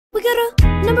we got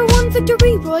a #1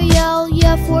 victory royale.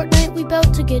 Yeah, Fortnite, we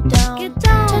bout to get down.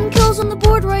 10 kills on the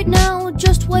board right now.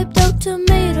 Just wiped out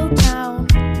Tomato Town.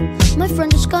 My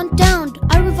friend just gone downed.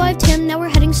 I revived him, now we're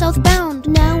heading southbound.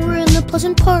 Now we're in the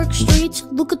Pleasant Park streets.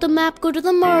 Look at the map, go to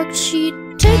the marked sheet.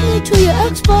 Take me to your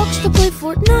Xbox to play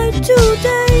Fortnite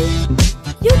today.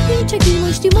 You can take me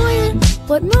Wasty Mire,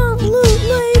 but not Loot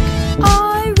Lake.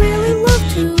 I really love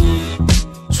to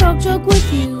chug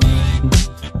with you.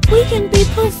 We can be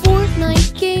pro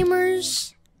Fortnite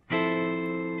gamers.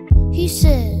 He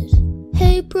said,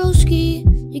 hey broski,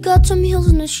 you got some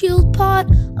heals in a shield pot?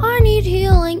 I need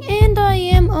healing and I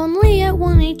am only at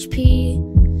 1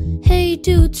 HP. Hey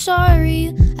dude,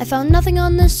 sorry, I found nothing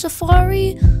on this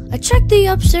safari. I checked the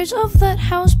upstairs of that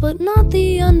house, but not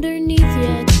the underneath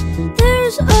yet.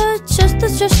 There's a chest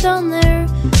that's just down there.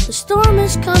 The storm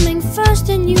is coming fast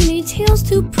and you need heals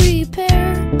to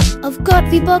prepare. I've got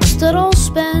V-Bucks that I'll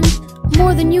spend,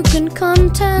 more than you can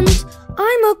contend.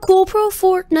 I'm a cool pro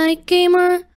Fortnite gamer.